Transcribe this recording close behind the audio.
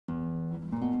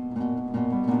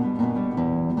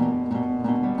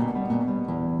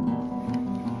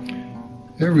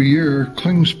Every year,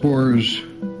 Klingspor's,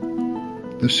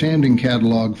 the sanding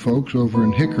catalog folks over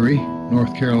in Hickory,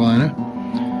 North Carolina,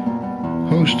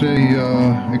 host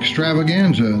a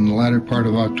extravaganza in the latter part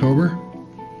of October.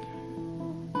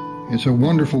 It's a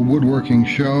wonderful woodworking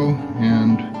show,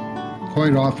 and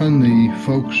quite often the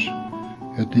folks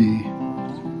at the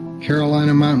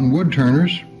Carolina Mountain Wood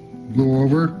Turners go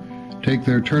over, take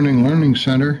their Turning Learning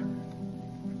Center,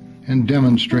 and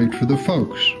demonstrate for the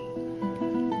folks.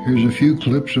 Here's a few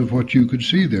clips of what you could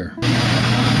see there.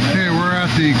 Okay, we're at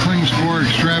the Klingspor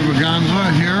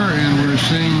Extravaganza here, and we're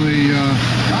seeing the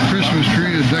Christmas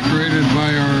tree is decorated by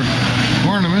our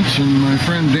ornaments, and my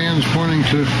friend Dan's pointing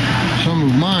to some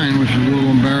of mine, which is a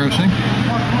little embarrassing,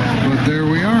 but there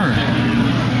we are.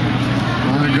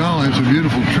 My golly, it's a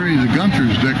beautiful tree. The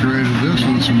Gunthers decorated this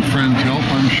with some friends' help,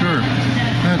 I'm sure.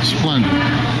 That's splendid.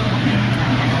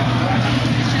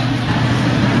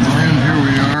 And here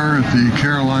we are at the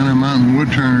Carolina Mountain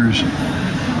Wood Turners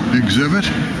exhibit,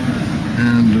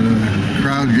 and a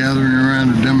crowd gathering around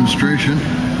a demonstration.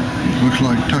 Looks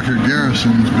like Tucker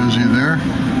Garrison's busy there.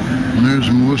 And there's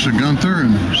Melissa Gunther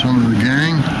and some of the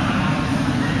gang.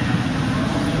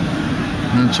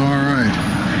 That's all right.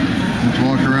 Let's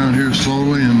walk around here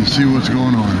slowly and see what's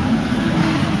going on.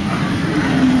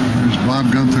 There's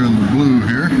Bob Gunther in the blue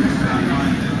here.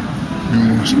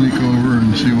 And we'll sneak over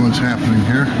and see what's happening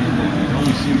here.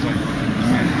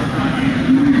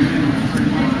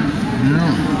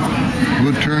 Yeah.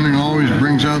 Wood turning always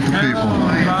brings out the people.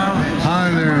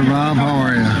 Hi there, Bob. How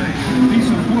are you?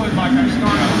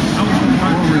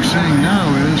 What we're seeing now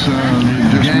is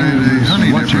they just made a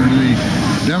honey dipper.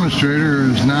 The demonstrator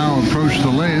has now approached the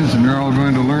lathes, and they're all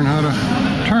going to learn how to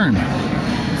turn,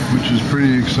 which is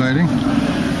pretty exciting.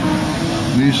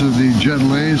 These are the jet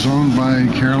lathes owned by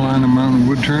Carolina Mountain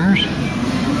Wood Turners.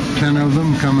 10 of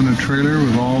them come in a trailer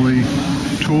with all the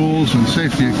tools and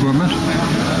safety equipment,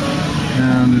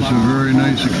 and it's a very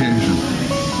nice occasion.